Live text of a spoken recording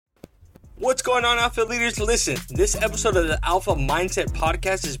What's going on, Alpha Leaders? Listen, this episode of the Alpha Mindset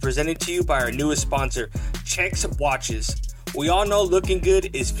Podcast is presented to you by our newest sponsor, Checks Watches. We all know looking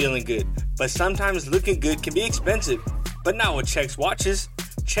good is feeling good, but sometimes looking good can be expensive, but not with Checks Watches.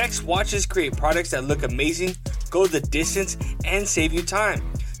 Checks Watches create products that look amazing, go the distance, and save you time.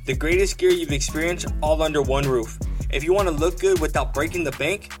 The greatest gear you've experienced all under one roof. If you want to look good without breaking the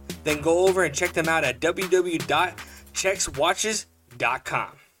bank, then go over and check them out at www.checkswatches.com.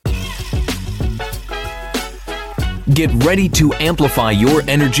 Get ready to amplify your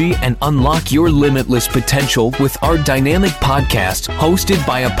energy and unlock your limitless potential with our dynamic podcast hosted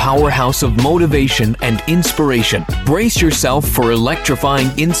by a powerhouse of motivation and inspiration. Brace yourself for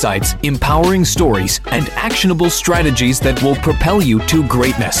electrifying insights, empowering stories, and actionable strategies that will propel you to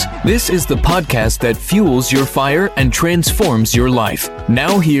greatness. This is the podcast that fuels your fire and transforms your life.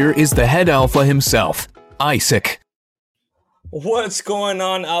 Now here is the head alpha himself, Isaac. What's going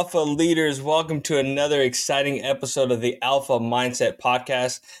on, Alpha Leaders? Welcome to another exciting episode of the Alpha Mindset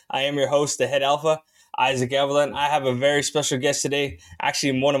Podcast. I am your host, the head alpha, Isaac Evelyn. I have a very special guest today,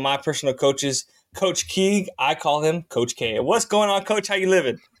 actually one of my personal coaches, Coach Keeg. I call him Coach K. What's going on, Coach? How you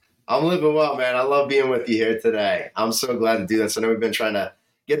living? I'm living well, man. I love being with you here today. I'm so glad to do this. I know we've been trying to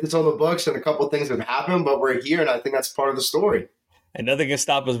get this on the books and a couple of things have happened, but we're here, and I think that's part of the story. And nothing can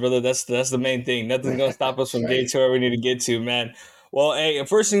stop us, brother. That's the main thing. Nothing's going to stop us from getting to where we need to get to, man. Well, hey,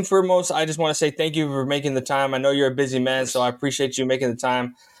 first thing foremost, I just want to say thank you for making the time. I know you're a busy man, so I appreciate you making the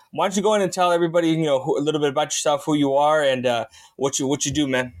time. Why don't you go in and tell everybody, a little bit about yourself, who you are, and what you do,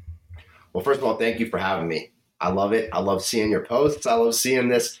 man. Well, first of all, thank you for having me. I love it. I love seeing your posts. I love seeing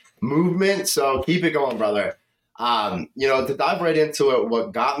this movement. So keep it going, brother. To dive right into it,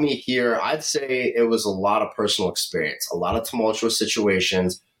 what got me here, I'd say it was a lot of personal experience, a lot of tumultuous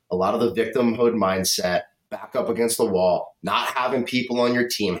situations, a lot of the victimhood mindset, back up against the wall, not having people on your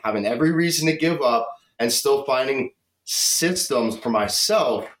team, having every reason to give up, and still finding systems for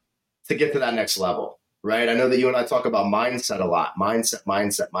myself to get to that next level, right? I know that you and I talk about mindset a lot, mindset,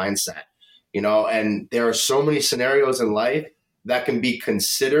 and there are so many scenarios in life that can be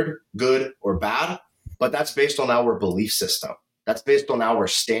considered good or bad, but that's based on our belief system. That's based on our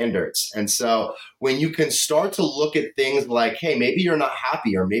standards. And so when you can start to look at things like, hey, maybe you're not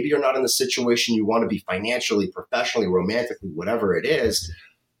happy, or maybe you're not in the situation you want to be financially, professionally, romantically, whatever it is,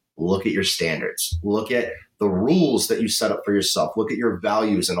 look at your standards. Look at the rules that you set up for yourself. Look at your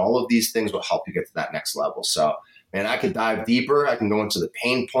values, and all of these things will help you get to that next level. So, man, I could dive deeper. I can go into the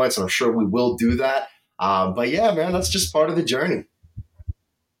pain points, and I'm sure we will do that. But yeah, man, that's just part of the journey.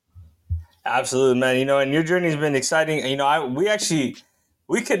 Absolutely, man. And your journey's been exciting.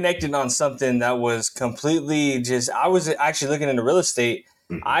 We connected on something that was completely I was actually looking into real estate.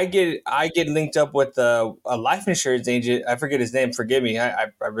 Mm-hmm. I get linked up with a life insurance agent. I forget his name. Forgive me.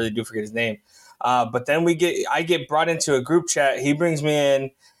 I really do forget his name. But then I get brought into a group chat. He brings me in,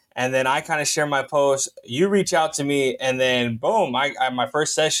 and then I kind of share my post. You reach out to me, and then boom, I my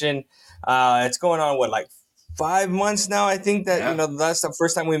first session. It's going on 5 months now. I think that that's the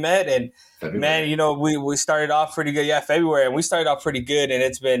first time we met, and February. Man, we started off pretty good. Yeah, February, and we started off pretty good, and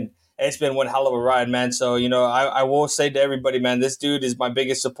it's been one hell of a ride, man. So I will say to everybody, man, this dude is my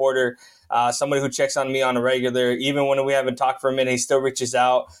biggest supporter. Somebody who checks on me on a regular, even when we haven't talked for a minute, he still reaches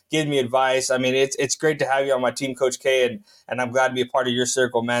out, gives me advice. I mean, it's great to have you on my team, Coach K, and I'm glad to be a part of your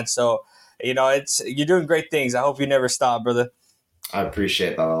circle, man. So you're doing great things. I hope you never stop, brother. I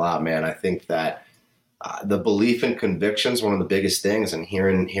appreciate that a lot, man. I think that the belief and conviction is one of the biggest things, and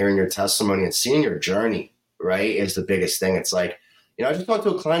hearing your testimony and seeing your journey, right, is the biggest thing. It's like, I just talked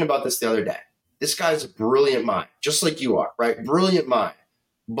to a client about this the other day. This guy's a brilliant mind, just like you are, right? Brilliant mind.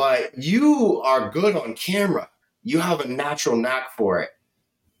 But you are good on camera. You have a natural knack for it.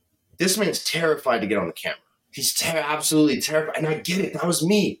 This man's terrified to get on the camera. He's absolutely terrified. And I get it. That was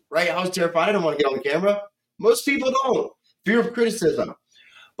me, right? I was terrified. I didn't want to get on the camera. Most people don't. Fear of criticism.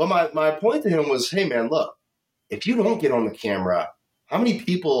 But my point to him was, hey, man, look, if you don't get on the camera, how many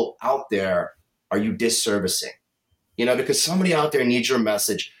people out there are you disservicing? Because somebody out there needs your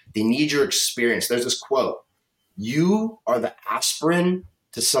message. They need your experience. There's this quote, you are the aspirin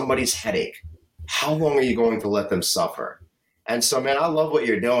to somebody's headache. How long are you going to let them suffer? And so, man, I love what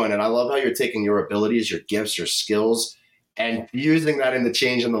you're doing. And I love how you're taking your abilities, your gifts, your skills, and using that into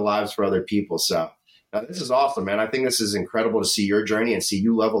changing the lives for other people. So this is awesome, man. I think this is incredible to see your journey and see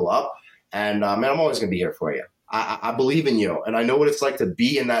you level up. And, man, I'm always going to be here for you. I believe in you. And I know what it's like to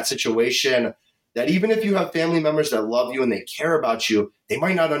be in that situation that even if you have family members that love you and they care about you, they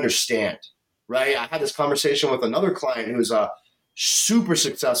might not understand, right? I had this conversation with another client who's a super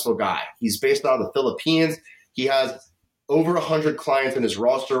successful guy. He's based out of the Philippines. He has over 100 clients in his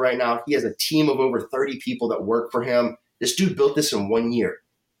roster right now. He has a team of over 30 people that work for him. This dude built this in 1 year.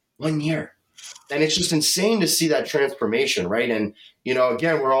 1 year. And it's just insane to see that transformation, right? And,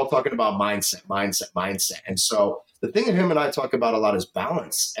 again, we're all talking about mindset. And so the thing that him and I talk about a lot is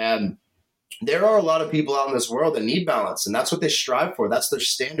balance. And there are a lot of people out in this world that need balance, and that's what they strive for. That's their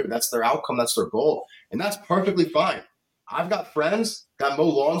standard. That's their outcome. That's their goal. And that's perfectly fine. I've got friends that mow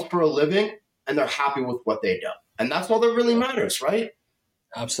lawns for a living, and they're happy with what they do. And that's all that really matters, right?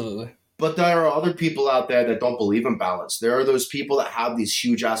 Absolutely. But there are other people out there that don't believe in balance. There are those people that have these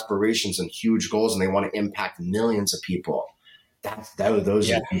huge aspirations and huge goals, and they want to impact millions of people. Those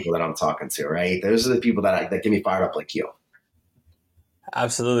are the people that I'm talking to, right? Those are the people that get me fired up like you.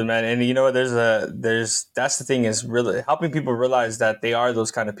 Absolutely, man. And you know what? That's the thing, is really helping people realize that they are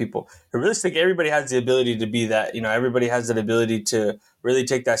those kind of people. I really think everybody has the ability to be that. Everybody has that ability to really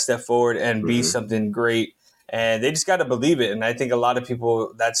take that step forward and be something great. And they just got to believe it. And I think a lot of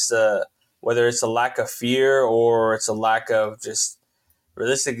people, that's whether it's a lack of fear or it's a lack of just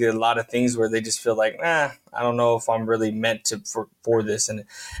realistically a lot of things where they just feel like, I don't know if I'm really meant for this. And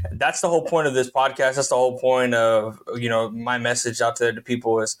that's the whole point of this podcast. That's the whole point of, my message out there to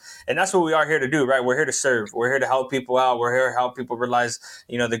people is, and that's what we are here to do, right? We're here to serve. We're here to help people out. We're here to help people realize,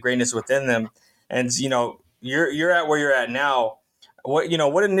 the greatness within them. And, you're at where you're at now.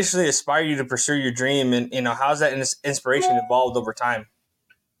 What initially inspired you to pursue your dream, and how's that inspiration evolved over time?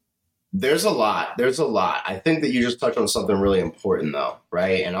 There's a lot. I think that you just touched on something really important, though,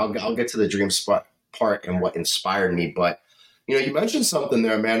 right? And I'll get to the dream spot part and what inspired me. But you mentioned something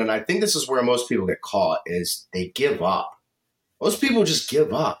there, man, and I think this is where most people get caught, is they give up. Most people just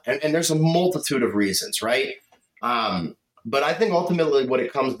give up, and there's a multitude of reasons, right? But I think ultimately what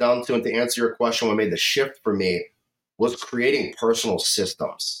it comes down to, and to answer your question, what made the shift for me was creating personal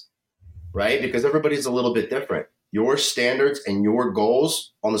systems, right? Because everybody's a little bit different. Your standards and your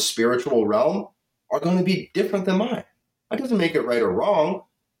goals on the spiritual realm are going to be different than mine. That doesn't make it right or wrong.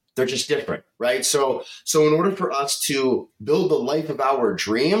 They're just different, right? So in order for us to build the life of our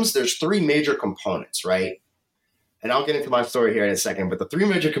dreams, there's 3 major components, right? And I'll get into my story here in a second, but the 3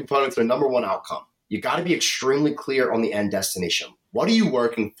 major components are: number 1, outcome. You got to be extremely clear on the end destination. What are you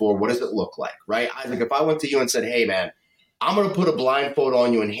working for? What does it look like, right? Isaac, if I went to you and said, hey, man, I'm going to put a blindfold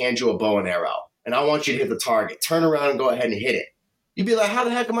on you and hand you a bow and arrow, and I want you to hit the target. Turn around and go ahead and hit it. You'd be like, how the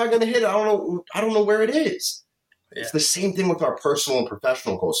heck am I going to hit it? I don't know where it is. Yeah. It's the same thing with our personal and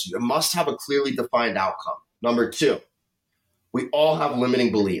professional goals. You must have a clearly defined outcome. Number 2, we all have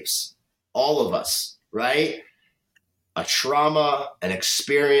limiting beliefs. All of us, right? A trauma, an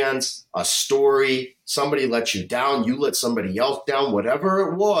experience, a story, somebody let you down, you let somebody else down, whatever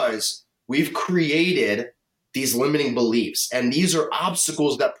it was, we've created these limiting beliefs. And these are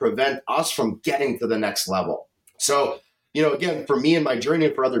obstacles that prevent us from getting to the next level. So, again, for me and my journey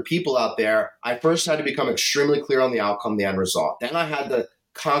and for other people out there, I first had to become extremely clear on the outcome, the end result. Then I had to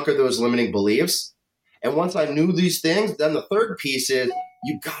conquer those limiting beliefs. And once I knew these things, then the third piece is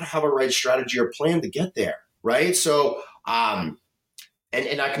you got to have a right strategy or plan to get there, right? So, and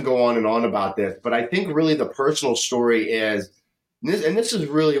I can go on and on about this, but I think really the personal story is, and this is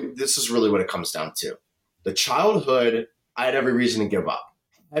really what it comes down to. The childhood, I had every reason to give up.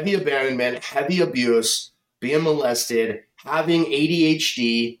 Heavy abandonment, heavy abuse, being molested, having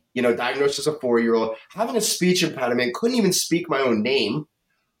ADHD, diagnosed as a 4-year-old, having a speech impediment, couldn't even speak my own name,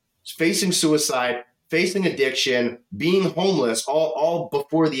 facing suicide, facing addiction, being homeless, all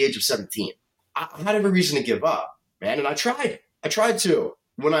before the age of 17. I had every reason to give up, man, and I tried. I tried to.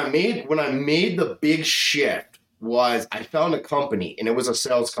 When I made the big shift, was I found a company, and it was a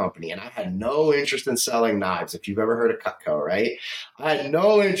sales company, and I had no interest in selling knives. If you've ever heard of Cutco, right? I had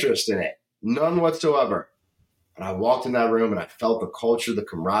no interest in it, none whatsoever. And I walked in that room and I felt the culture, the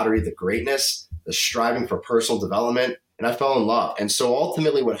camaraderie, the greatness, the striving for personal development, and I fell in love. And so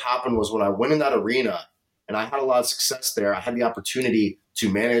ultimately what happened was when I went in that arena and I had a lot of success there, I had the opportunity to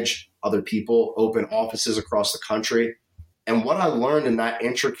manage other people, open offices across the country. And what I learned in that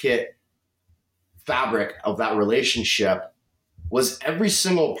intricate fabric of that relationship was every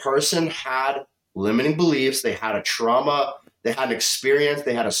single person had limiting beliefs. They had a trauma, they had an experience,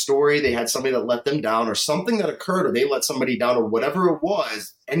 they had a story, they had somebody that let them down, or something that occurred, or they let somebody down, or whatever it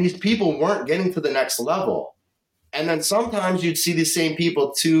was. And these people weren't getting to the next level. And then sometimes you'd see these same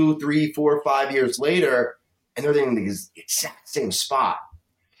people 2, 3, 4, 5 years later, and they're in the exact same spot.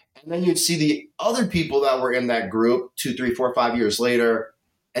 And then you'd see the other people that were in that group 2, 3, 4, 5 years later,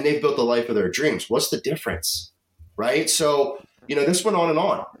 and they've built the life of their dreams. What's the difference, right? So, this went on and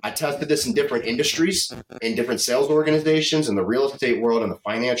on. I tested this in different industries, in different sales organizations, in the real estate world, in the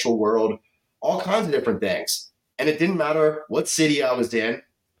financial world, all kinds of different things. And it didn't matter what city I was in.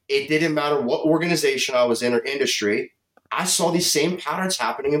 It didn't matter what organization I was in or industry. I saw these same patterns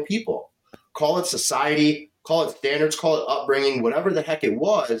happening in people. Call it society, call it standards, call it upbringing, whatever the heck it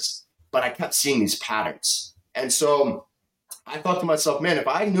was. But I kept seeing these patterns. And so I thought to myself, man, if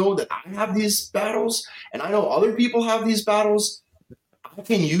I know that I have these battles and I know other people have these battles, I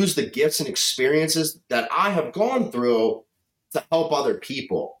can use the gifts and experiences that I have gone through to help other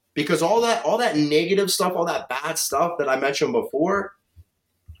people. Because all that negative stuff, all that bad stuff that I mentioned before,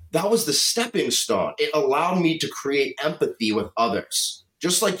 that was the stepping stone. It allowed me to create empathy with others,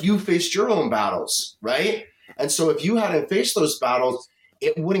 just like you faced your own battles, right? And so if you hadn't faced those battles,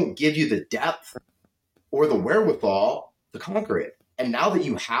 it wouldn't give you the depth or the wherewithal to conquer it. And now that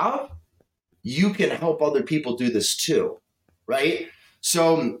you have, you can help other people do this too, right?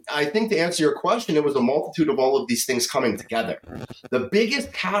 So I think to answer your question, it was a multitude of all of these things coming together. The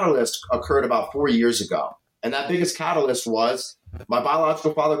biggest catalyst occurred about 4 years ago. And that biggest catalyst was my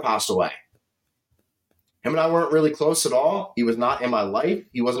biological father passed away. Him and I weren't really close at all. He was not in my life.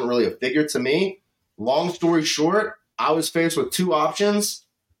 He wasn't really a figure to me. Long story short, I was faced with two options.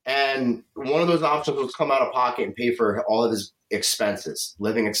 And one of those options was come out of pocket and pay for all of his expenses,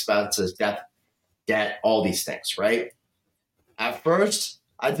 living expenses, debt, all these things, right? At first,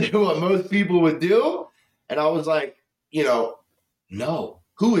 I did what most people would do. And I was like, no,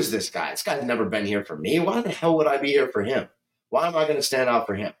 who is this guy? This guy's never been here for me. Why the hell would I be here for him? Why am I going to stand out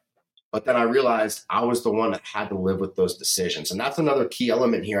for him? But then I realized I was the one that had to live with those decisions. And that's another key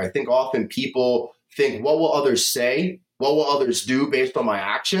element here. I think often people think, what will others say? What will others do based on my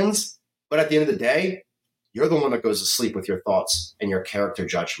actions? But at the end of the day, you're the one that goes to sleep with your thoughts and your character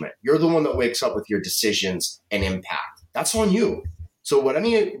judgment. You're the one that wakes up with your decisions and impact. That's on you. So what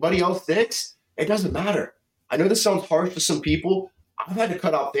anybody else thinks, it doesn't matter. I know this sounds harsh to some people. I've had to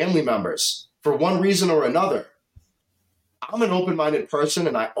cut out family members for one reason or another. I'm an open-minded person,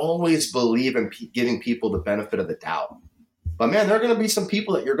 and I always believe in giving people the benefit of the doubt. But man, there are going to be some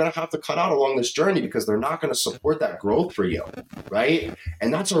people that you're going to have to cut out along this journey because they're not going to support that growth for you, right?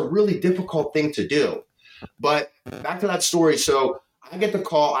 And that's a really difficult thing to do. But back to that story. So I get the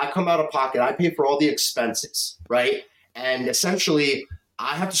call. I come out of pocket. I pay for all the expenses, right? And essentially,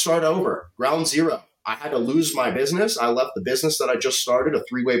 I have to start over, ground zero. I had to lose my business. I left the business that I just started, a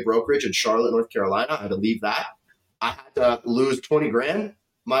three-way brokerage in Charlotte, North Carolina. I had to leave that. I had to lose 20 grand,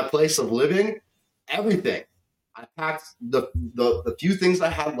 my place of living, everything. I packed the few things I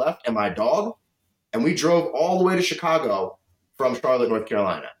had left and my dog, and we drove all the way to Chicago from Charlotte, North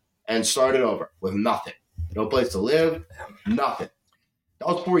Carolina, and started over with nothing. No place to live, nothing. That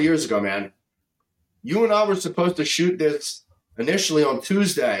was 4 years ago, man. You and I were supposed to shoot this initially on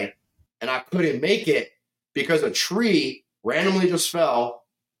Tuesday, and I couldn't make it because a tree randomly just fell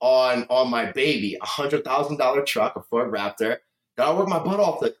on my baby, a $100,000 truck, a Ford Raptor, that I worked my butt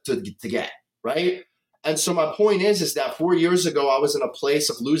off to get, right? And so my point is that 4 years ago, I was in a place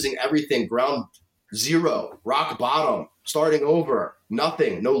of losing everything, ground zero, rock bottom, starting over,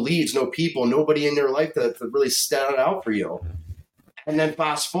 nothing, no leads, no people, nobody in your life to really stand out for you. And then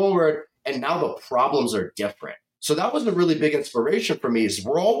fast forward, and now the problems are different. So that was a really big inspiration for me is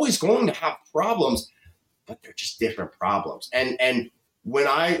we're always going to have problems, but they're just different problems. And when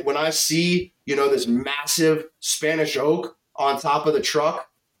I see, this massive Spanish oak on top of the truck,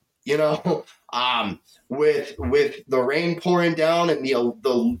 with the rain pouring down and the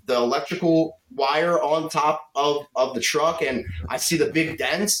electrical wire on top of the truck, and I see the big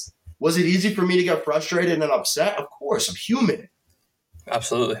dents, was it easy for me to get frustrated and upset? Of course, I'm human.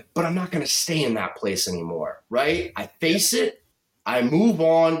 Absolutely. But I'm not going to stay in that place anymore, right? I face it, I move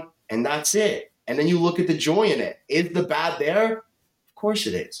on, and that's it. And then you look at the joy in it. Is the bad there? Of course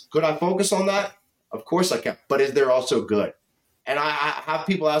it is. Could I focus on that? Of course I can. But is there also good? And I have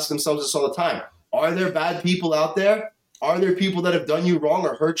people ask themselves this all the time. Are there bad people out there? Are there people that have done you wrong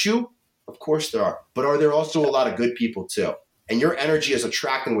or hurt you? Of course there are. But are there also a lot of good people too? And your energy is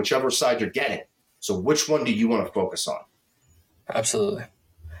attracting whichever side you're getting. So which one do you want to focus on? Absolutely.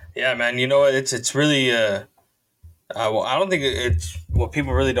 Yeah, man. It's really, well, I don't think it's what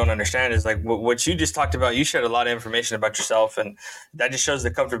people really don't understand is like what you just talked about. You shared a lot of information about yourself, and that just shows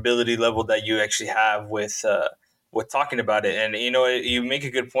the comfortability level that you actually have with talking about it. And, you make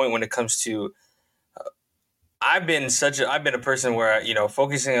a good point when it comes to, I've been a person where,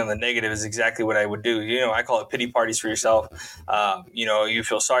 focusing on the negative is exactly what I would do. I call it pity parties for yourself. You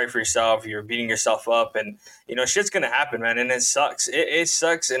feel sorry for yourself. You're beating yourself up, and, shit's going to happen, man. And it sucks. It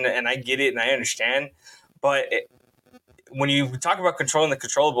sucks. And I get it and I understand. But when you talk about controlling the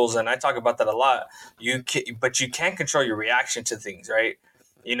controllables, and I talk about that a lot, but you can't control your reaction to things, right?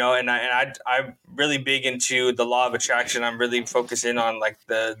 I'm really big into the law of attraction. I'm really focusing on like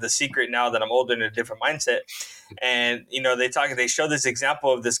the secret now that I'm older in a different mindset. And they show this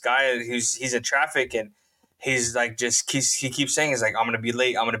example of this guy he's in traffic, and he's like he keeps saying, he's like, I'm gonna be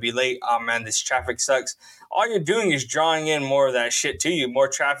late, oh man, this traffic sucks. All you're doing is drawing in more of that shit to you, more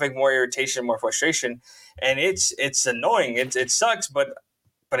traffic, more irritation, more frustration, and it's annoying. It sucks, but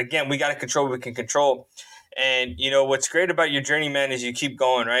again, we got to control what we can control. And what's great about your journey, man, is you keep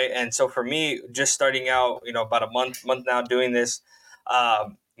going, right? And so for me, just starting out, about a month now doing this,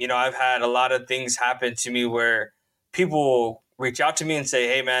 I've had a lot of things happen to me where people reach out to me and say,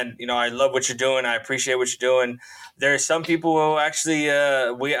 hey man, I love what you're doing, I appreciate what you're doing. There are some people who actually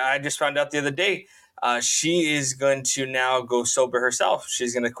I just found out the other day, she is going to now go sober herself.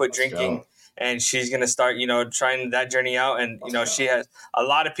 She's going to quit drinking. And she's going to start, trying that journey out. And, she has a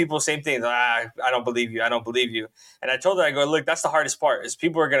lot of people, same thing. I don't believe you. I don't believe you. And I told her, I go, look, that's the hardest part is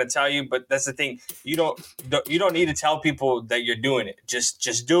people are going to tell you. But that's the thing. You don't need to tell people that you're doing it.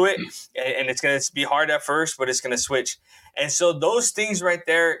 Just do it. And it's going to be hard at first, but it's going to switch. And so those things right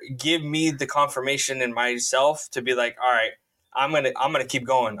there give me the confirmation in myself to be like, all right, I'm gonna keep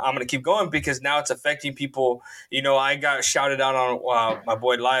going. I'm gonna keep going because now it's affecting people. I got shouted out on my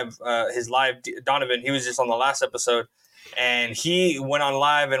boy live, his live Donovan. He was just on the last episode, and he went on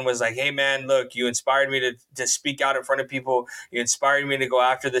live and was like, "Hey man, look, you inspired me to speak out in front of people. You inspired me to go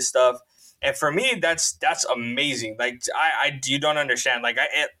after this stuff." And for me, that's amazing. Like you don't understand.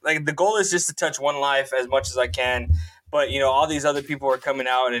 Like the goal is just to touch one life as much as I can. But all these other people are coming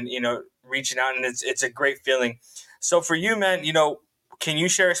out and reaching out, and it's a great feeling. So for you, man, can you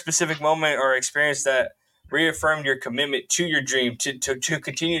share a specific moment or experience that reaffirmed your commitment to your dream to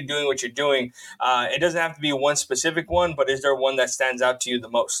continue doing what you're doing? It doesn't have to be one specific one, but is there one that stands out to you the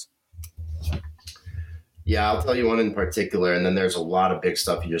most? Yeah, I'll tell you one in particular, and then there's a lot of big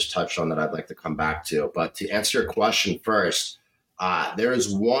stuff you just touched on that I'd like to come back to. But to answer your question first, there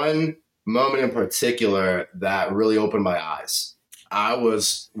is one moment in particular that really opened my eyes.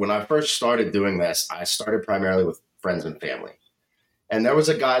 When I first started doing this, I started primarily with friends and family. And there was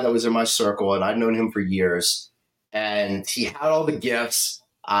a guy that was in my circle, and I'd known him for years, and he had all the gifts.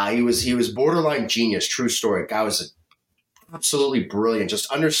 He was borderline genius, true story. Guy was absolutely brilliant,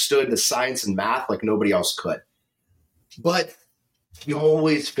 just understood the science and math like nobody else could. But he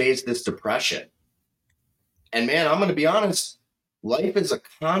always faced this depression. And man, I'm going to be honest, life is a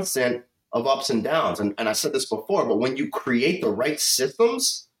constant of ups and downs. And I said this before, but when you create the right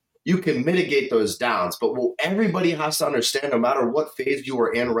systems, you can mitigate those downs. But what everybody has to understand, no matter what phase you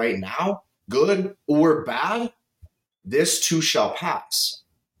are in right now, good or bad, this too shall pass.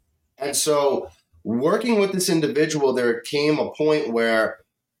 And so working with this individual, there came a point where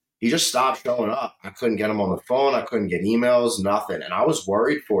he just stopped showing up. I couldn't get him on the phone. I couldn't get emails, nothing. And I was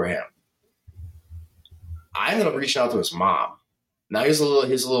worried for him. I ended up reaching out to his mom. Now he's a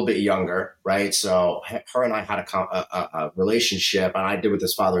little bit younger, right? So her and I had a relationship, and I did with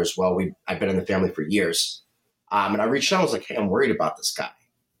his father as well. I've been in the family for years, and I reached out. I was like, "Hey, I'm worried about this guy."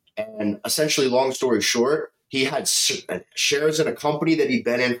 And essentially, long story short, he had shares in a company that he'd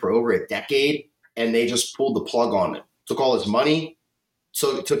been in for over a decade, and they just pulled the plug on him, took all his money,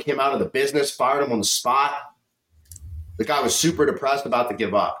 so took him out of the business, fired him on the spot. The guy was super depressed, about to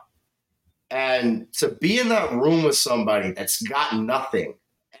give up. And to be in that room with somebody that's got nothing,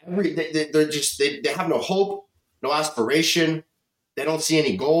 they have no hope, no aspiration. They don't see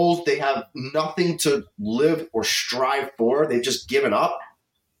any goals. They have nothing to live or strive for. They've just given up.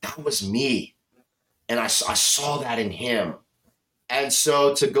 That was me. And I saw that in him. And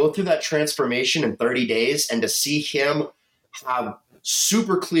so to go through that transformation in 30 days and to see him have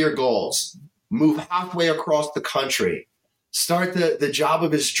super clear goals, move halfway across the country, start the job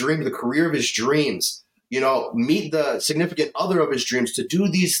of his dream, the career of his dreams, meet the significant other of his dreams, to do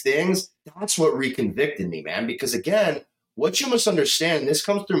these things, that's what reconvicted me, man. Because again, what you must understand, and this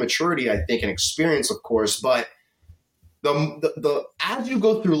comes through maturity, I think, and experience, of course, but the as you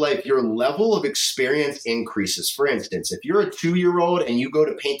go through life, your level of experience increases. For instance, if you're a 2-year-old and you go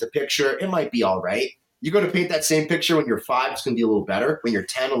to paint a picture, it might be all right. You go to paint that same picture when you're 5, it's going to be a little better. When you're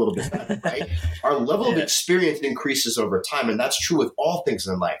 10, a little bit better, right? Our level of experience increases over time, and that's true with all things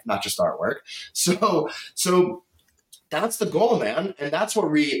in life, not just artwork. So that's the goal, man, and that's what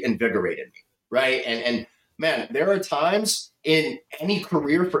reinvigorated me, right? And man, there are times in any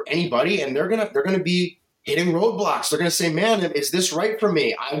career for anybody, and they're gonna be hitting roadblocks. They're gonna say, "Man, is this right for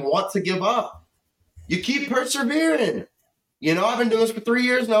me? I want to give up." You keep persevering. I've been doing this for 3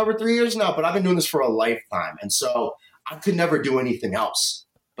 years now, over 3 years now, but I've been doing this for a lifetime. And so I could never do anything else.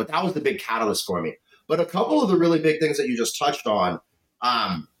 But that was the big catalyst for me. But a couple of the really big things that you just touched on,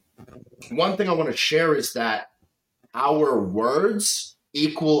 One thing I want to share is that our words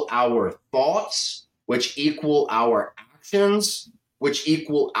equal our thoughts, which equal our actions, which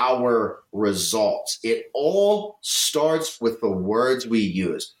equal our results. It all starts with the words we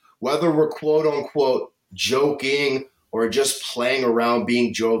use, whether we're quote unquote joking or just playing around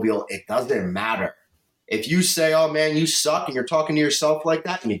being jovial. It doesn't matter. If you say, oh man, you suck, and you're talking to yourself like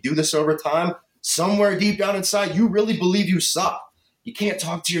that, and you do this over time, somewhere deep down inside, you really believe you suck. You can't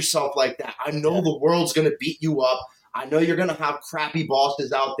talk to yourself like that. I know the world's going to beat you up. I know you're going to have crappy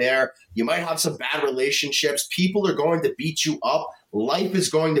bosses out there. You might have some bad relationships. People are going to beat you up. Life is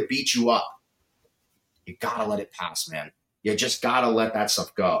going to beat you up. You got to let it pass, man. You just got to let that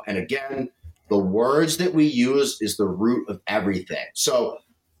stuff go. And again, the words that we use is the root of everything. So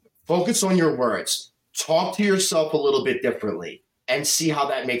focus on your words. Talk to yourself a little bit differently and see how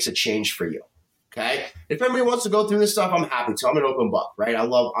that makes a change for you. Okay. If anybody wants to go through this stuff, I'm happy to. I'm an open book, right? I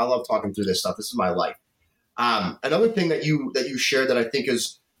love talking through this stuff. This is my life. Another thing that you shared that I think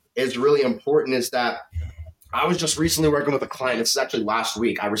is really important is that I was just recently working with a client. This is actually last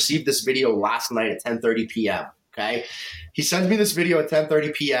week. I received this video last night at 10:30 p.m. Okay. He sends me this video at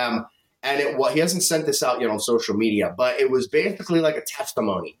 10:30 p.m. and he hasn't sent this out yet on social media, but it was basically like a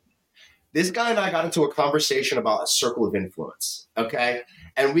testimony. This guy and I got into a conversation about a circle of influence. Okay.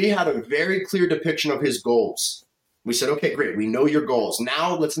 And we had a very clear depiction of his goals. We said, okay, great. We know your goals.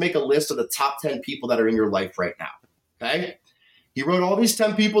 Now let's make a list of the top 10 people that are in your life right now. Okay. He wrote all these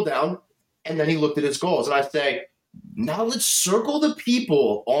 10 people down and then he looked at his goals. And I say, now let's circle the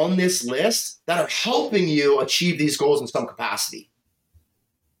people on this list that are helping you achieve these goals in some capacity.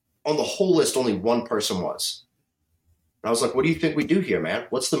 On the whole list, only one person was. And I was like, what do you think we do here, man?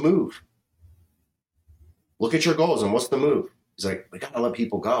 What's the move? Look at your goals and what's the move? He's like, we got to let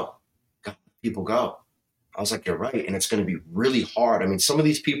people go. Got to let people go. I was like, you're right. And it's going to be really hard. I mean, some of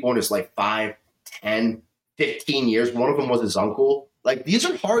these people in his like 5, 10, 15 years, one of them was his uncle. Like, these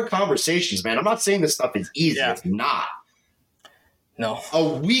are hard conversations, man. I'm not saying this stuff is easy. Yeah. It's not. No. A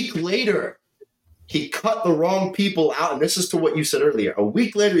week later, he cut the wrong people out. And this is to what you said earlier. A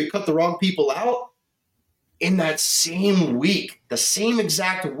week later, he cut the wrong people out. In that same week, the same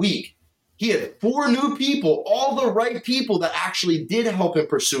exact week, he had 4 new people, all the right people that actually did help him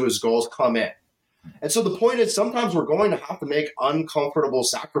pursue his goals come in. And so the point is, sometimes we're going to have to make uncomfortable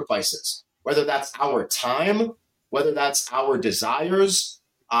sacrifices, whether that's our time, whether that's our desires,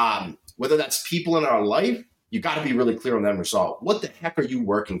 whether that's people in our life. You got to be really clear on the end result. What the heck are you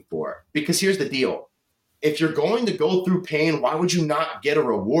working for? Because here's the deal. If you're going to go through pain, why would you not get a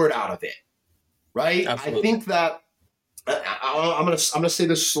reward out of it? Right? Absolutely. I think that I'm gonna say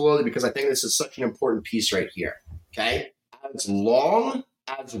this slowly because I think this is such an important piece right here. Okay? As long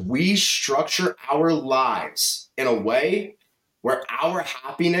as we structure our lives in a way where our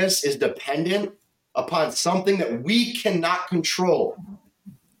happiness is dependent upon something that we cannot control,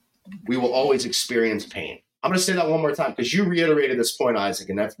 we will always experience pain. I'm going to say that one more time because you reiterated this point, Isaac,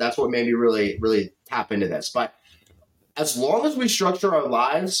 and that's what made me really, really tap into this. But as long as we structure our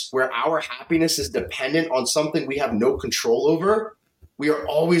lives where our happiness is dependent on something we have no control over, we are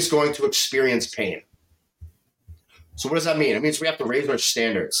always going to experience pain. So what does that mean? It means we have to raise our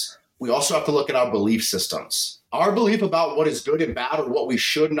standards. We also have to look at our belief systems. Our belief about what is good and bad, or what we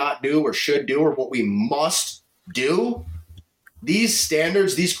should not do or should do, or what we must do, these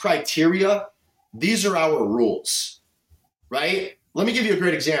standards, these criteria, these are our rules, right? Let me give you a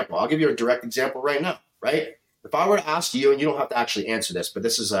great example. I'll give you a direct example right now, right? If I were to ask you, and you don't have to actually answer this, but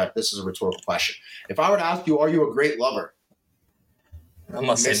this is a rhetorical question. If I were to ask you, are you a great lover? I'm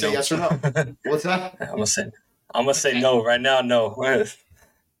gonna say no. Yes or no. What's that? I'm gonna say no right now. No.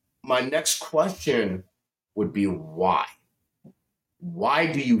 My next question would be why?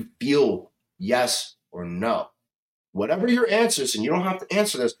 Why do you feel yes or no? Whatever your answer is, and you don't have to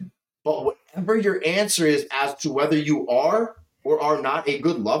answer this, but whatever your answer is as to whether you are or are not a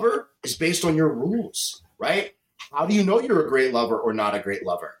good lover is based on your rules, right? How do you know you're a great lover or not a great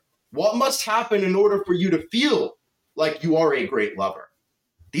lover? What must happen in order for you to feel like you are a great lover?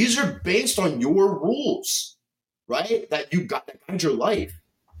 These are based on your rules, right? That you got that guide your life.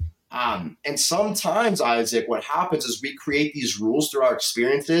 And sometimes, Isaac, what happens is we create these rules through our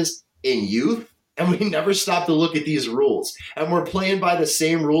experiences in youth, and we never stop to look at these rules. And we're playing by the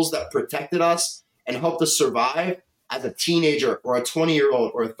same rules that protected us and helped us survive as a teenager or a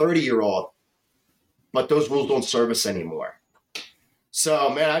 20-year-old or a 30-year-old. But those rules don't serve us anymore. So,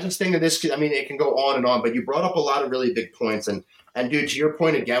 man, I just think that it can go on and on, but you brought up a lot of really big points. And dude, to your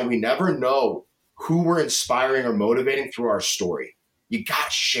point again, we never know who we're inspiring or motivating through our story. You got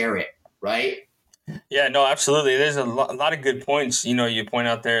to share it, right? Yeah, no, absolutely. There's a lot of good points, you point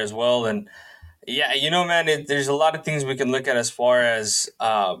out there as well. And yeah, man, there's a lot of things we can look at as far as,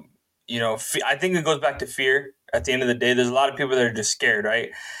 I think it goes back to fear. At the end of the day, there's a lot of people that are just scared,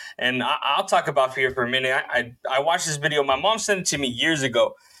 right? And I'll talk about fear for a minute. I watched this video. My mom sent it to me years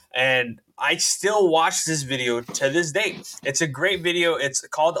ago, and I still watch this video to this day. It's a great video. It's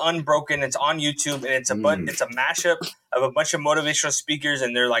called Unbroken. It's on YouTube, and it's a mashup of a bunch of motivational speakers,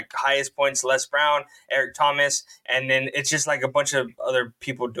 and they're like Highest Points, Les Brown, Eric Thomas, and then it's just like a bunch of other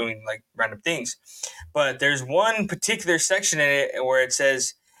people doing like random things. But there's one particular section in it where it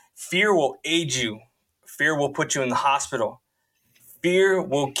says, fear will age you. Fear will put you in the hospital. Fear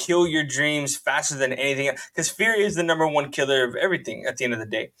will kill your dreams faster than anything else. Because fear is the number one killer of everything at the end of the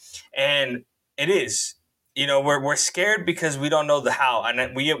day. And it is. We're scared because we don't know the how.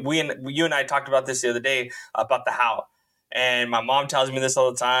 And you and I talked about this the other day about the how. And my mom tells me this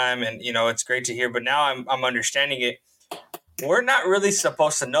all the time, and it's great to hear. But now I'm understanding it. We're not really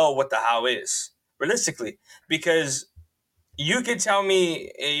supposed to know what the how is, realistically, because you could tell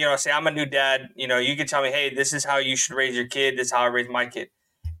me, say I'm a new dad, you could tell me, hey, this is how you should raise your kid. This is how I raise my kid.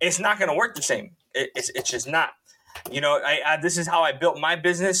 It's not going to work the same. It's just not. This is how I built my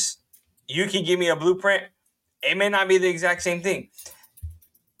business. You can give me a blueprint. It may not be the exact same thing.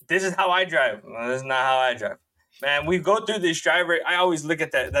 This is how I drive. Well, this is not how I drive. Man, we go through this driver. I always look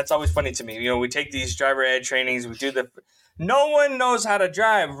at that. That's always funny to me. We take these driver ed trainings. We do no one knows how to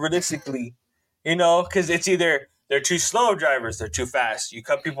drive realistically, because it's either they're too slow drivers, they're too fast, you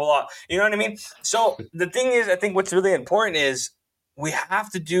cut people off. You know what I mean? So the thing is, I think what's really important is we have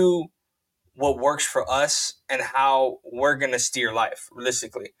to do what works for us and how we're going to steer life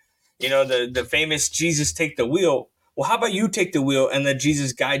realistically. The famous Jesus take the wheel. Well, how about you take the wheel and let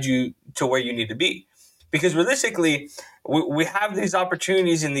Jesus guide you to where you need to be? Because realistically, we have these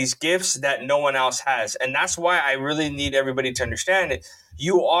opportunities and these gifts that no one else has. And that's why I really need everybody to understand it.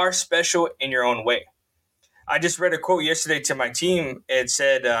 You are special in your own way. I just read a quote yesterday to my team. It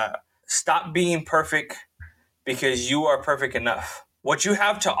said, stop being perfect because you are perfect enough. What you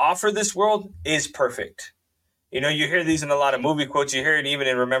have to offer this world is perfect. You hear these in a lot of movie quotes. You hear it even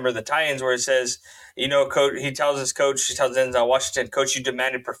in Remember the Titans where it says, coach, he tells Denzel Washington, coach, you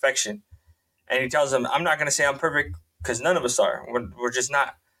demanded perfection. And he tells him, I'm not going to say I'm perfect because none of us are. We're just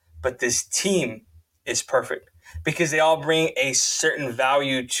not. But this team is perfect because they all bring a certain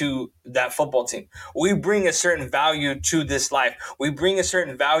value to that football team. We bring a certain value to this life. We bring a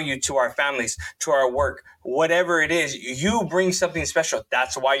certain value to our families, to our work, whatever it is. You bring something special.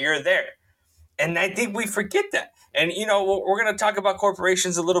 That's why you're there. And I think we forget that. And, we're going to talk about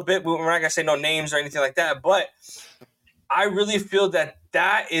corporations a little bit. We're not going to say no names or anything like that. But I really feel that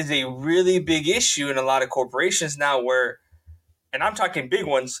is a really big issue in a lot of corporations now where, and I'm talking big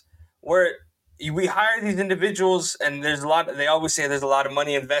ones, where we hire these individuals and they always say there's a lot of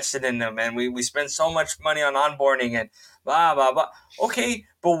money invested in them and we spend so much money on onboarding and blah, blah, blah. Okay,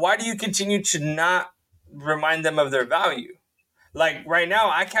 but why do you continue to not remind them of their value? Like right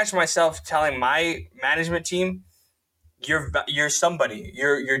now, I catch myself telling my management team, you're somebody,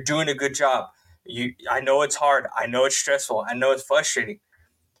 you're doing a good job. I know it's hard. I know it's stressful. I know it's frustrating.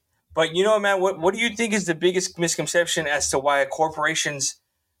 But man, what do you think is the biggest misconception as to why corporations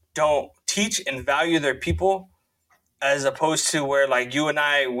don't teach and value their people as opposed to where like you and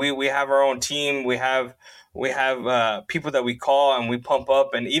I, we have our own team. We have people that we call and we pump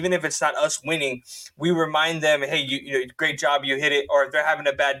up. And even if it's not us winning, we remind them, hey, you great job. You hit it. Or if they're having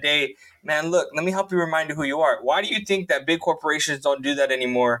a bad day, man, look, let me help you remind you who you are. Why do you think that big corporations don't do that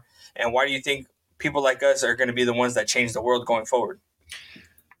anymore? And why do you think people like us are going to be the ones that change the world going forward?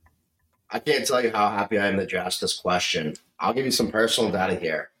 I can't tell you how happy I am that you asked this question. I'll give you some personal data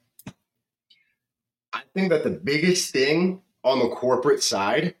here. I think that the biggest thing on the corporate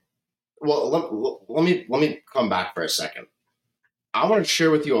side, well, let me come back for a second. I want to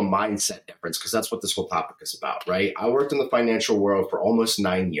share with you a mindset difference because that's what this whole topic is about, right? I worked in the financial world for almost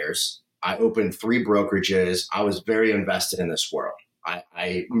 9 years. I opened 3 brokerages. I was very invested in this world.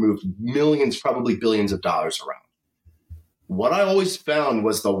 I moved millions, probably billions of dollars around. What I always found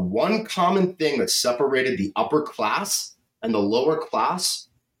was the one common thing that separated the upper class and the lower class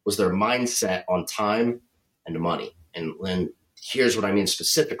was their mindset on time and money. And here's what I mean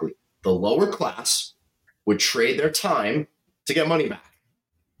specifically. The lower class would trade their time to get money back.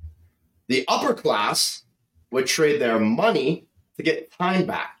 The upper class would trade their money to get time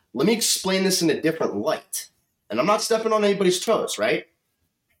back. Let me explain this in a different light. And I'm not stepping on anybody's toes, right?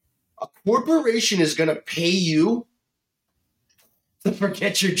 A corporation is going to pay you to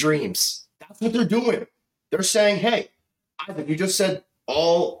forget your dreams. That's what they're doing. They're saying, hey, Isaac, you just said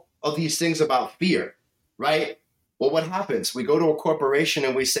all of these things about fear, right? Well, what happens? We go to a corporation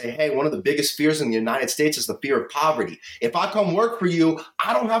and we say, hey, one of the biggest fears in the United States is the fear of poverty. If I come work for you,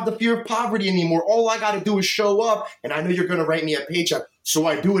 I don't have the fear of poverty anymore. All I got to do is show up, and I know you're going to write me a paycheck, so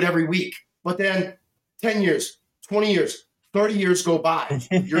I do it every week. But then 10 years, 20 years, 30 years go by.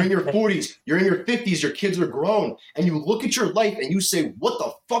 You're in your 40s, you're in your 50s, your kids are grown, and you look at your life and you say, what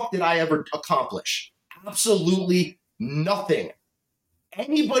the fuck did I ever accomplish? Absolutely nothing.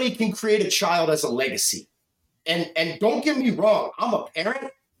 Anybody can create a child as a legacy. And don't get me wrong, I'm a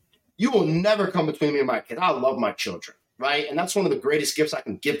parent. You will never come between me and my kid. I love my children, right? And that's one of the greatest gifts I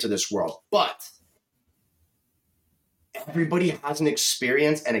can give to this world. But everybody has an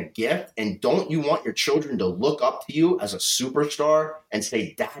experience and a gift, and don't you want your children to look up to you as a superstar and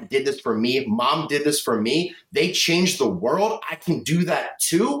say, Dad did this for me, Mom did this for me, they changed the world, I can do that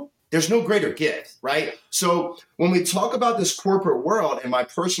too? There's no greater gift, right? So when we talk about this corporate world, and my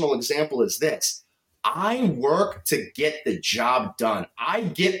personal example is this, I work to get the job done. I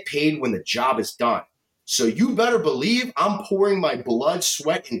get paid when the job is done. So you better believe I'm pouring my blood,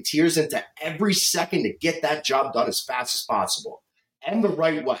 sweat, and tears into every second to get that job done as fast as possible and the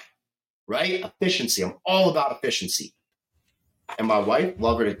right way, right? Efficiency. I'm all about efficiency. And my wife,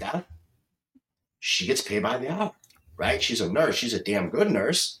 love her to death, she gets paid by the hour, right? She's a nurse. She's a damn good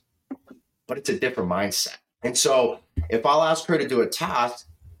nurse, but it's a different mindset. And so if I'll ask her to do a task,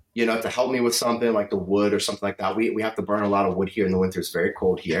 to help me with something like the wood or something like that. We have to burn a lot of wood here in the winter. It's very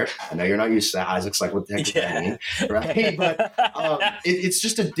cold here. I know you're not used to that. Isaac's like, what the heck does that mean? Right? But it's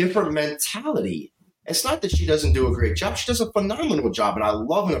just a different mentality. It's not that she doesn't do a great job. She does a phenomenal job, and I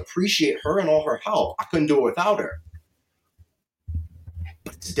love and appreciate her and all her help. I couldn't do it without her.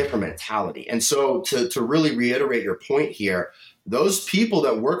 But it's a different mentality. And so to really reiterate your point here, those people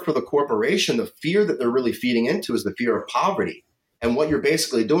that work for the corporation, the fear that they're really feeding into is the fear of poverty. And what you're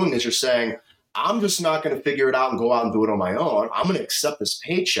basically doing is you're saying, I'm just not going to figure it out and go out and do it on my own. I'm going to accept this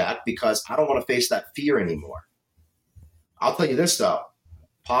paycheck because I don't want to face that fear anymore. I'll tell you this, though.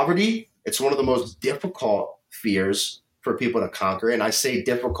 Poverty, it's one of the most difficult fears for people to conquer. And I say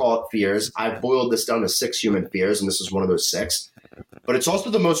difficult fears. I've boiled this down to 6 human fears, and this is one of those 6. But it's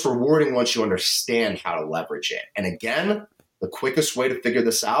also the most rewarding once you understand how to leverage it. And again, the quickest way to figure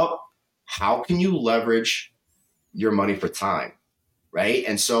this out, how can you leverage your money for time? Right.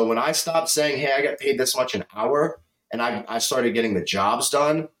 And so when I stopped saying, hey, I got paid this much an hour, and I started getting the jobs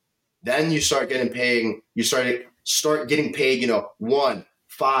done, then you start getting paid, $1, $5,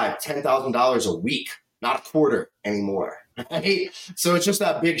 $10,000 a week, not a quarter anymore. Right. So it's just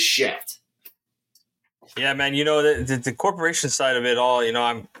that big shift. Yeah, man, the corporation side of it all,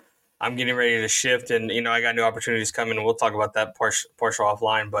 I'm getting ready to shift, and, I got new opportunities coming, and we'll talk about that partial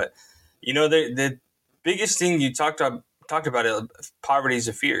offline. But, the biggest thing you talked about it, poverty is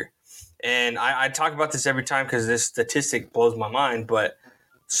a fear. And I talk about this every time because this statistic blows my mind. But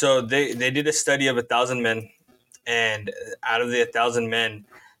so they did a study of 1,000 men, and out of the 1,000 men,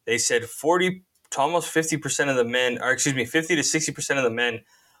 they said 40 to almost 50% of the men, 50 to 60% of the men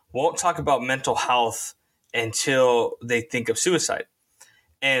won't talk about mental health until they think of suicide.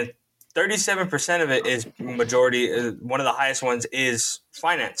 And 37% of it is majority. One of the highest ones is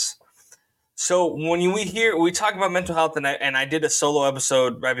finance. So when we talk about mental health, and I did a solo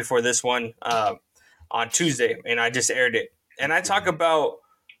episode right before this one on Tuesday, and I just aired it. And I talk about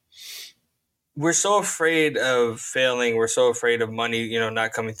we're so afraid of failing, we're so afraid of money,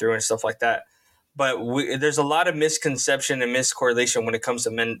 not coming through and stuff like that. But there's a lot of misconception and miscorrelation when it comes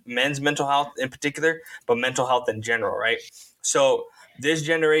to men's mental health in particular, but mental health in general, right? So this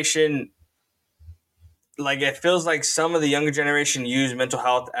generation, like it feels like some of the younger generation use mental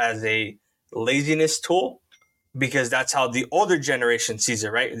health as a laziness tool because that's how the older generation sees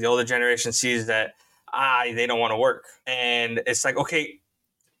it, right? The older generation sees that they don't want to work. And it's like, okay,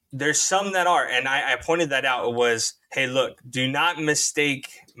 there's some that are, and I pointed that out. It was, hey, look, do not mistake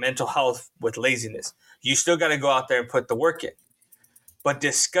mental health with laziness. You still got to go out there and put the work in. But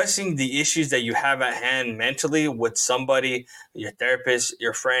discussing the issues that you have at hand mentally with somebody, your therapist,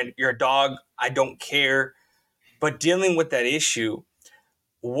 your friend, your dog, I don't care, but dealing with that issue.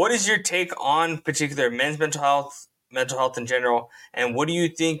 What is your take on particular men's mental health in general, and what do you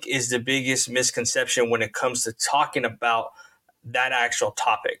think is the biggest misconception when it comes to talking about that actual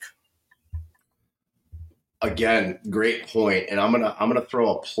topic? Again, great point, and I'm gonna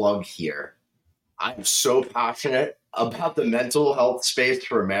throw a plug here. I'm so passionate about the mental health space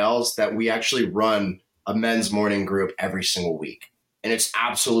for males that we actually run a men's morning group every single week, and it's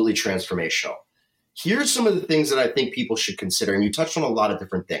absolutely transformational. Here's some of the things that I think people should consider, and you touched on a lot of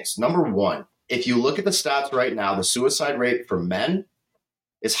different things. Number one, if you look at the stats right now, the suicide rate for men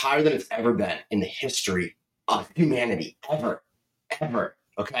is higher than it's ever been in the history of humanity, ever.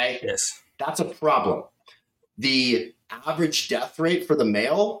 Okay? Yes. That's a problem. The average death rate for the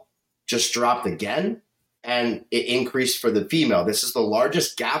male just dropped again, and it increased for the female. This is the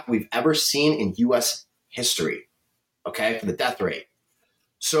largest gap we've ever seen in U.S. history, okay, for the death rate.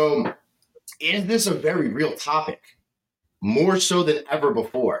 So is this a very real topic? More so than ever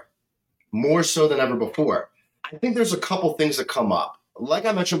before. I think there's a couple things that come up. Like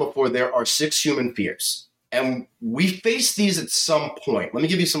I mentioned before, there are 6 human fears, and we face these at some point. Let me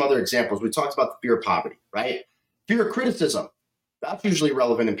give you some other examples. We talked about the fear of poverty, right? Fear of criticism. That's usually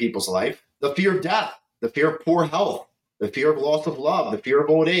relevant in people's life. The fear of death, the fear of poor health, the fear of loss of love, the fear of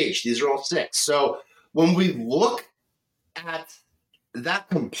old age. These are all 6. So when we look at that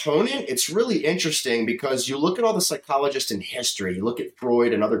component, it's really interesting because you look at all the psychologists in history, you look at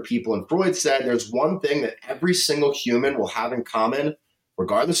Freud and other people, and Freud said there's one thing that every single human will have in common,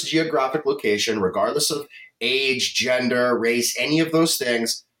 regardless of geographic location, regardless of age, gender, race, any of those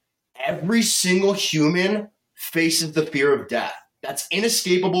things. Every single human faces the fear of death. That's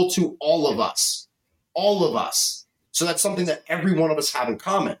inescapable to all of us. So that's something that every one of us have in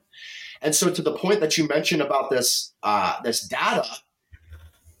common. And so to the point that you mentioned about this data,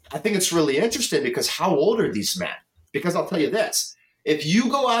 I think it's really interesting because how old are these men? Because I'll tell you this, if you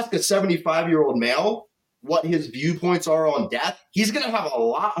go ask a 75-year-old male what his viewpoints are on death, he's going to have a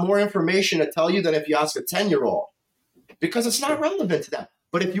lot more information to tell you than if you ask a 10-year-old, because it's not relevant to them.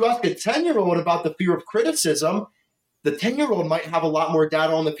 But if you ask a 10-year-old about the fear of criticism, the 10-year-old might have a lot more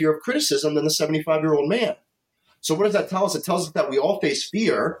data on the fear of criticism than the 75-year-old man. So what does that tell us? It tells us that we all face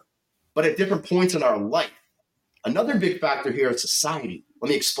fear, but at different points in our life. Another big factor here is society. Let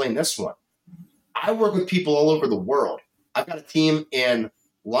me explain this one. I work with people all over the world. I've got a team in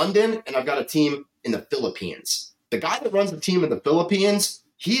London, and I've got a team in the Philippines. The guy that runs the team in the Philippines,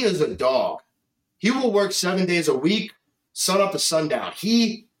 he is a dog. He will work 7 days a week, sun up to sundown.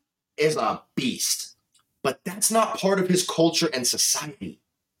 He is a beast. But that's not part of his culture and society.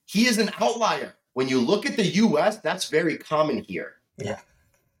 He is an outlier. When you look at the U.S., that's very common here. Yeah.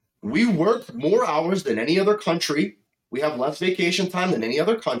 We work more hours than any other country. We have less vacation time than any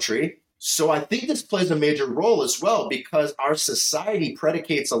other country. So I think this plays a major role as well because our society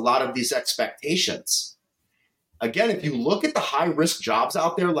predicates a lot of these expectations. Again, if you look at the high-risk jobs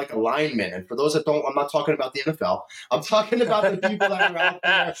out there like a lineman, and for those that don't, I'm not talking about the NFL. I'm talking about the people that are out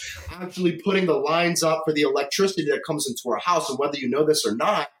there actually putting the lines up for the electricity that comes into our house. And whether you know this or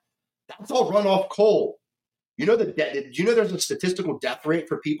not, that's all run off coal. You know there's a statistical death rate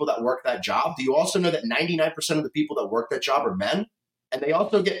for people that work that job? Do you also know that 99% of the people that work that job are men? And they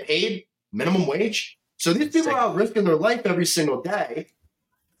also get paid minimum wage? So these people are out risking their life every single day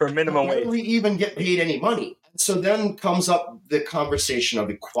for minimum wage. Barely even get paid any money. So then comes up the conversation of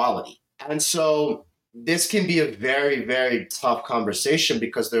equality. And so this can be a very, very tough conversation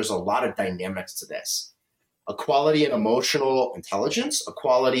because there's a lot of dynamics to this. Equality in emotional intelligence,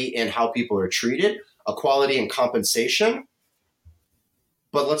 equality in how people are treated, equality in compensation.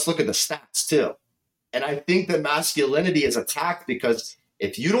 But let's look at the stats too. And I think that masculinity is attacked because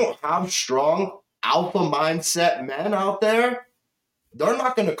if you don't have strong alpha mindset men out there, they're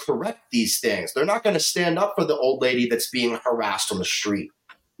not going to correct these things. They're not going to stand up for the old lady that's being harassed on the street.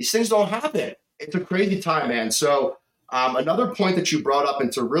 These things don't happen. It's a crazy time, man. So another point that you brought up,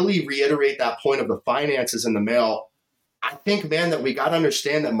 and to really reiterate that point of the finances in the male, I think, man, that we got to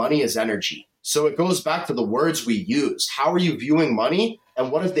understand that money is energy. So it goes back to the words we use. How are you viewing money,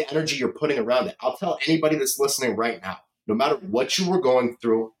 and what is the energy you're putting around it? I'll tell anybody that's listening right now, no matter what you were going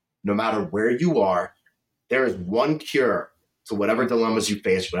through, no matter where you are, there is one cure to whatever dilemmas you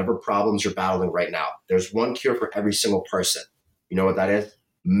face, whatever problems you're battling right now. There's one cure for every single person. You know what that is?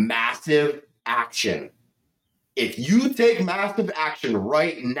 Massive action. If you take massive action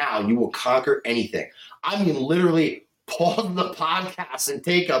right now, you will conquer anything. I mean, literally pause the podcast and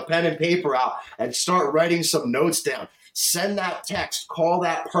take a pen and paper out and start writing some notes down. Send that text, call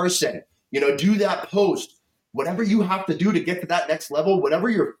that person, do that post. Whatever you have to do to get to that next level, whatever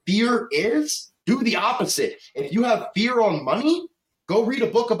your fear is, do the opposite. If you have fear on money, go read a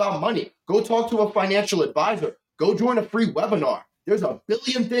book about money. Go talk to a financial advisor. Go join a free webinar. There's a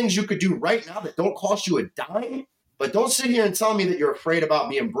billion things you could do right now that don't cost you a dime, but don't sit here and tell me that you're afraid about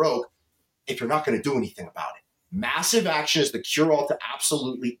being broke if you're not going to do anything about it. Massive action is the cure-all to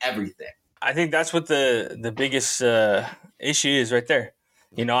absolutely everything. I think that's what the biggest issue is right there.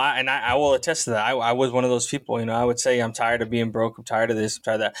 I will attest to that. I was one of those people. I would say I'm tired of being broke. I'm tired of this. I'm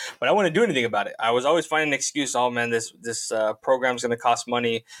tired of that. But I wouldn't do anything about it. I was always finding an excuse. Oh man, this program's going to cost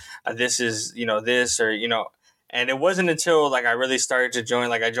money. This is this or. And it wasn't until like I really started to join,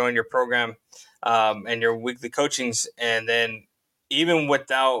 like I joined your program and your weekly coachings. And then even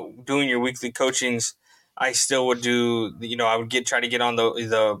without doing your weekly coachings, I still would do, I would try to get on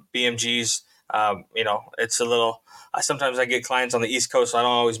the BMGs. It's a little, sometimes I get clients on the East Coast, so I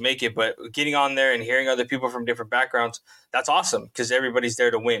don't always make it, but getting on there and hearing other people from different backgrounds, that's awesome because everybody's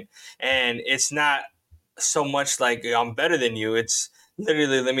there to win. And it's not so much like I'm better than you. It's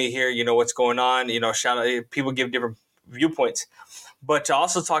literally, let me hear, what's going on, shout out, people give different viewpoints. But to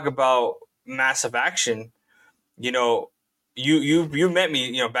also talk about massive action, you met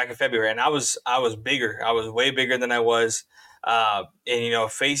me, back in February, and I was bigger. I was way bigger than I was.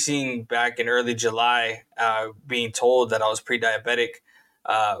 And facing back in early July, being told that I was pre-diabetic,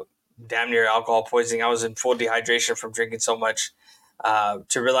 damn near alcohol poisoning. I was in full dehydration from drinking so much.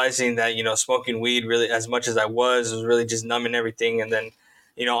 To realizing that smoking weed really as much as I was really just numbing everything, and then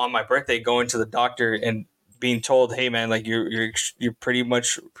on my birthday going to the doctor and being told, hey man, like you're pretty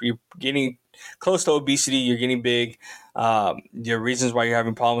much, you're getting close to obesity, you're getting big. Your reasons why you're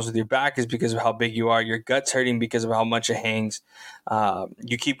having problems with your back is because of how big you are. Your gut's hurting because of how much it hangs.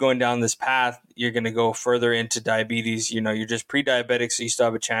 You keep going down this path, you're going to go further into diabetes. You're just pre-diabetic, so you still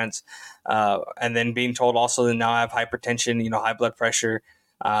have a chance. And then being told also that now I have hypertension, high blood pressure.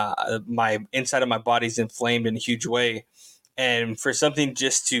 My inside of my body's inflamed in a huge way. And for something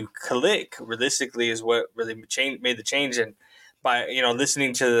just to click realistically is what really made the change. And by,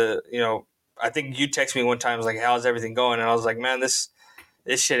 listening to I think you text me one time, was like, how's everything going? And I was like, man, this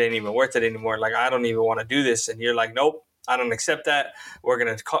shit ain't even worth it anymore. Like, I don't even want to do this. And you're like, nope, I don't accept that. We're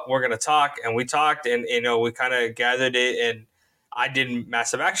going to talk. And we talked, and, we kind of gathered it, and I did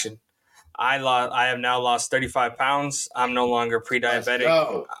massive action. I have now lost 35 pounds. I'm no longer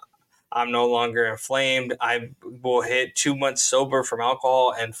pre-diabetic. I'm no longer inflamed. I will hit 2 months sober from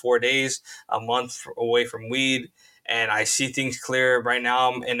alcohol and 4 days, a month away from weed. And I see things clear right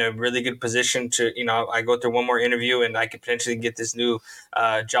now. I'm in a really good position to, I go through one more interview and I could potentially get this new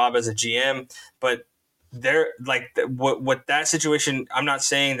job as a GM. But there, like what that situation, I'm not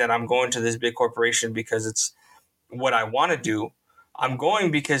saying that I'm going to this big corporation because it's what I want to do. I'm going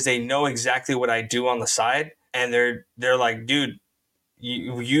because they know exactly what I do on the side. And they're like, dude,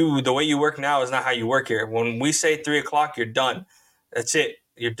 you the way you work now is not how you work here. When we say 3 o'clock, you're done. That's it.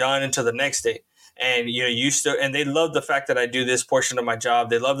 You're done until the next day. And and they love the fact that I do this portion of my job.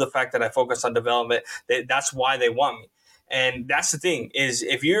 They love the fact that I focus on development. That's why they want me. And that's the thing is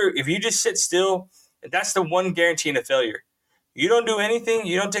if you just sit still, that's the one guarantee of failure. You don't do anything,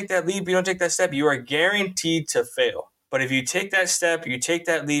 you don't take that leap, you don't take that step, you are guaranteed to fail. But if you take that step, you take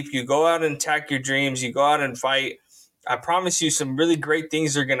that leap, you go out and attack your dreams, you go out and fight, I promise you some really great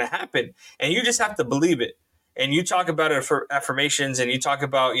things are going to happen. And you just have to believe it. And you talk about it for affirmations, and you talk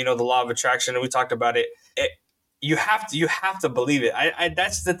about, the law of attraction, and we talked about it. You have to believe it. I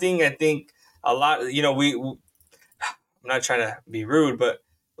that's the thing. I think a lot, I'm not trying to be rude, but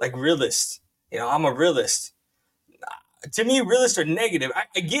like realist, I'm a realist. To me, realists are negative.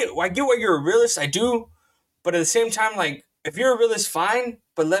 I get why you're a realist. I do. But at the same time, like if you're a realist, fine,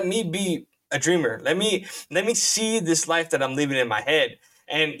 but let me be a dreamer. Let me see this life that I'm living in my head.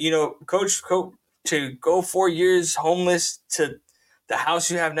 And, coach, to go 4 years homeless to the house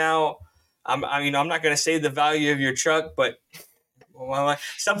you have now, I'm not going to say the value of your truck, but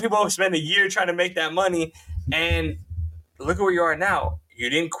some people spend a year trying to make that money, and look at where you are now. You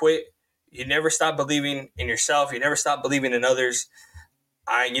didn't quit. You never stopped believing in yourself. You never stopped believing in others.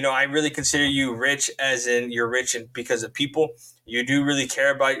 I really consider you rich, as in you're rich and because of people. You do really care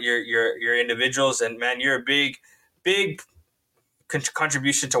about your individuals, and man, you're a big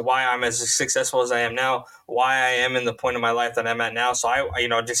contribution to why I'm as successful as I am now, why I am in the point of my life that I'm at now. So I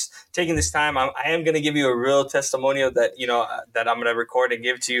just taking this time, I am going to give you a real testimonial that, that I'm going to record and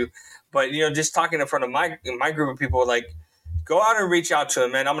give to you. But, just talking in front of my group of people, like, go out and reach out to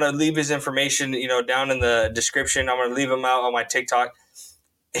him, man. I'm going to leave his information, down in the description. I'm going to leave him out on my TikTok.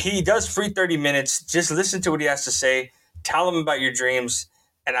 He does free 30 minutes. Just listen to what he has to say. Tell him about your dreams.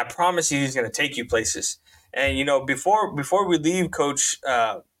 And I promise you, he's going to take you places. And, before we leave, Coach,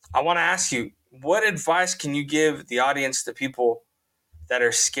 I want to ask you, what advice can you give the audience, the people that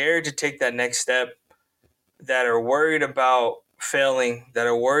are scared to take that next step, that are worried about failing, that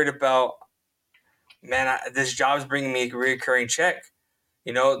are worried about, man, this job is bringing me a recurring check?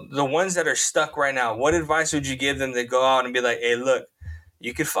 The ones that are stuck right now, what advice would you give them to go out and be like, hey, look,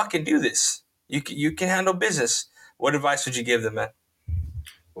 you can fucking do this. You can handle business. What advice would you give them, man?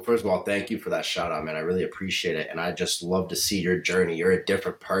 Well, first of all, thank you for that shout out, man. I really appreciate it. And I just love to see your journey. You're a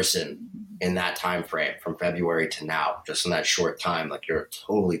different person in that time frame from February to now, just in that short time. Like, you're a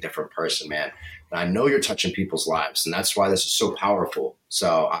totally different person, man. And I know you're touching people's lives, and that's why this is so powerful.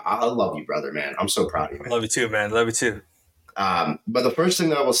 So I love you, brother, man. I'm so proud of you, man. Love you too, man. Love you too. But the first thing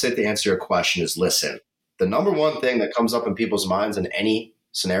that I will say to answer your question is, listen, the number one thing that comes up in people's minds in any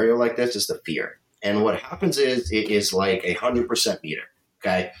scenario like this is the fear. And what happens is it is like 100% meter.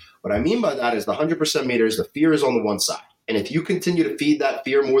 Okay. What I mean by that is the 100% meter is the fear is on the one side. And if you continue to feed that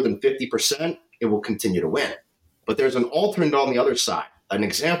fear more than 50%, it will continue to win. But there's an alternate on the other side. An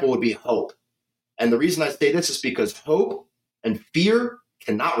example would be hope. And the reason I say this is because hope and fear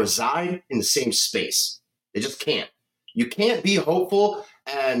cannot reside in the same space. They just can't. You can't be hopeful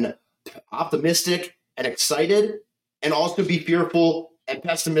and optimistic and excited and also be fearful and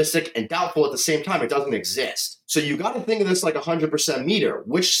pessimistic and doubtful at the same time. It doesn't exist. So you got to think of this like 100% meter.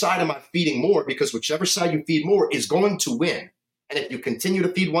 Which side am I feeding more? Because whichever side you feed more is going to win. And if you continue to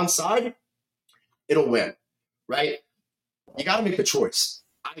feed one side, it'll win, right? You got to make the choice.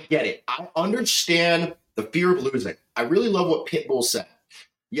 I get it. I understand the fear of losing. I really love what Pitbull said.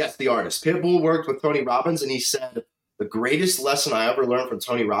 Yes, the artist. Pitbull worked with Tony Robbins, and he said, the greatest lesson I ever learned from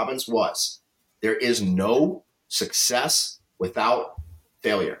Tony Robbins was there is no success without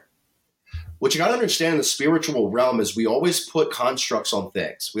failure. What you got to understand in the spiritual realm is we always put constructs on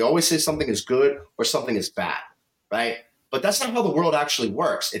things. We always say something is good or something is bad, right? But that's not how the world actually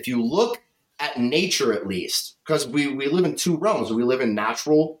works. If you look at nature, at least, because we live in two realms. We live in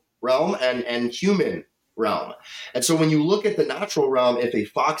natural realm and human realm. And so when you look at the natural realm, if a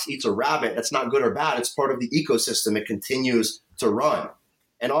fox eats a rabbit, that's not good or bad. It's part of the ecosystem. It continues to run.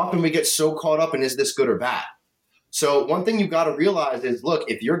 And often we get so caught up in, is this good or bad? So one thing you've got to realize is,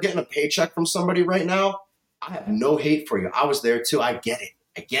 look, if you're getting a paycheck from somebody right now, I have no hate for you. I was there too. I get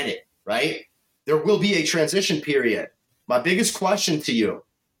it, right? There will be a transition period. My biggest question to you,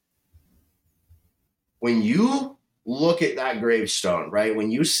 when you look at that gravestone, right? When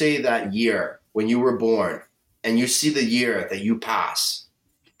you say that year when you were born and you see the year that you pass,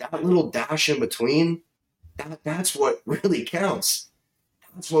 that little dash in between, that's what really counts.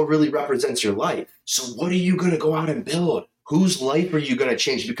 That's what really represents your life. So what are you going to go out and build? Whose life are you going to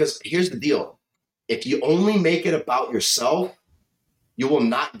change? Because here's the deal. If you only make it about yourself, you will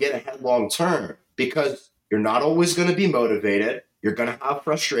not get ahead long term, because you're not always going to be motivated. You're going to have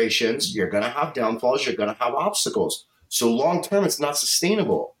frustrations. You're going to have downfalls. You're going to have obstacles. So long term, it's not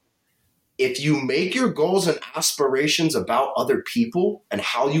sustainable. If you make your goals and aspirations about other people and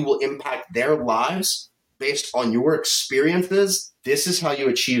how you will impact their lives based on your experiences, this is how you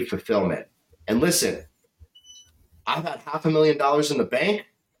achieve fulfillment. And listen, I've had $500,000 in the bank.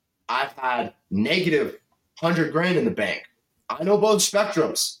 I've had negative 100 grand in the bank. I know both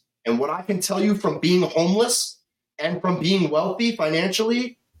spectrums. And what I can tell you from being homeless and from being wealthy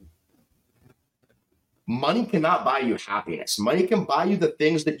financially, money cannot buy you happiness. Money can buy you the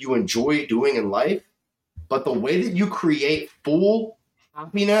things that you enjoy doing in life. But the way that you create full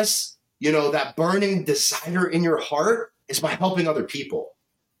happiness, that burning desire in your heart, is by helping other people.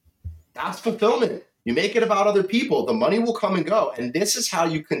 That's fulfillment. You make it about other people, the money will come and go. And this is how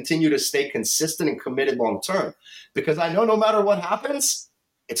you continue to stay consistent and committed long term. Because I know no matter what happens,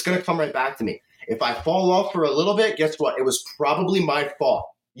 it's going to come right back to me. If I fall off for a little bit, guess what? It was probably my fault.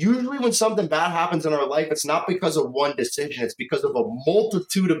 Usually when something bad happens in our life, it's not because of one decision. It's because of a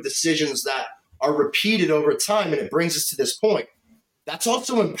multitude of decisions that are repeated over time, and it brings us to this point. That's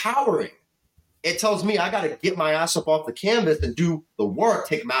also empowering. It tells me I got to get my ass up off the canvas and do the work,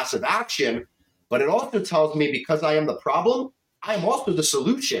 take massive action. But it also tells me, because I am the problem, I am also the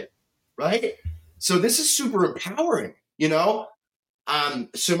solution, right? So this is super empowering,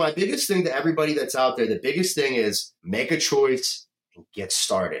 So my biggest thing to everybody that's out there, the biggest thing is make a choice and get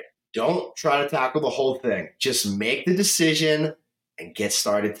started. Don't try to tackle the whole thing. Just make the decision and get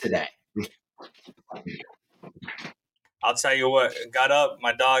started today. I'll tell you what, got up,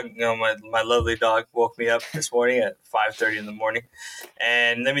 my dog, my lovely dog woke me up this morning at 5:30 in the morning.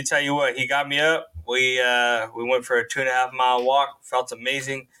 And let me tell you what, he got me up. We went for a 2.5 mile walk, felt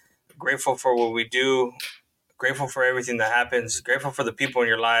amazing. Grateful for what we do, grateful for everything that happens, grateful for the people in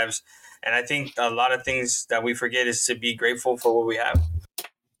your lives. And I think a lot of things that we forget is to be grateful for what we have.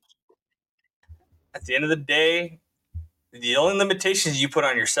 At the end of the day, the only limitation is you put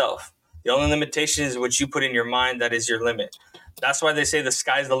on yourself. The only limitation is what you put in your mind. That is your limit. That's why they say the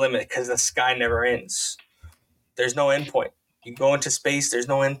sky's the limit, because the sky never ends. There's no end point. You go into space, there's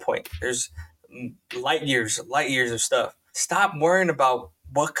no end point. There's light years of stuff. Stop worrying about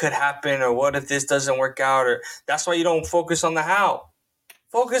what could happen or what if this doesn't work out. Or that's why you don't focus on the how.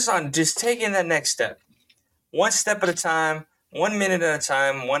 focus on just taking that next step. One step at a time, 1 minute at a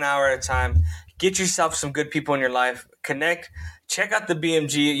time, 1 hour at a time. Get yourself some good people in your life. Connect. Check out the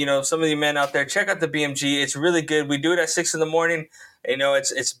BMG. You know, some of you men out there, check out the BMG. It's really good. We do it at 6 a.m. You know,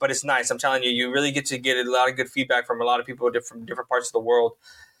 but it's nice. I'm telling you, you really get to get a lot of good feedback from a lot of people from different parts of the world.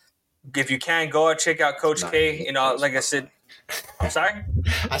 If you can, go out, check out Coach K. You know, like I said, I'm sorry?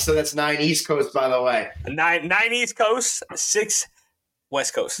 I said that's 9 East Coast, by the way. 9 East Coast, 6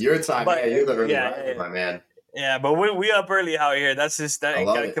 West Coast. Your time. But, you're the early riser, my man. Yeah, but we up early out here. That's just that. You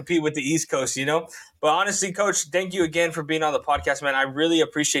gotta compete with the East Coast, you know. But honestly, Coach, thank you again for being on the podcast, man. I really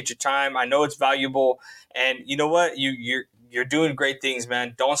appreciate your time. I know it's valuable, and you know what? You're doing great things,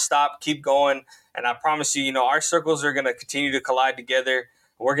 man. Don't stop. Keep going. And I promise you, you know, our circles are gonna continue to collide together.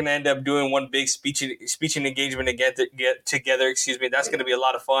 We're gonna end up doing one big speech and engagement to get together. Excuse me. That's gonna be a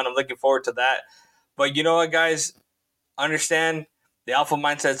lot of fun. I'm looking forward to that. But you know what, guys? Understand the alpha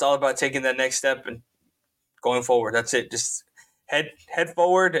mindset is all about taking that next step and going forward. That's it. Just head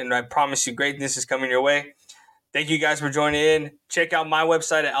forward, and I promise you greatness is coming your way. Thank you guys for joining in. Check out my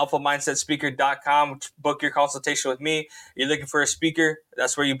website at alphamindsetspeaker.com. Book your consultation with me. You're looking for a speaker,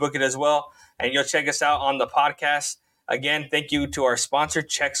 that's where you book it as well. And you'll check us out on the podcast. Again, thank you to our sponsor,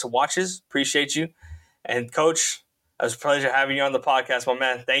 Checks Watches. Appreciate you. And Coach, it was a pleasure having you on the podcast, my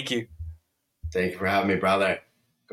man. Thank you. Thank you for having me, brother.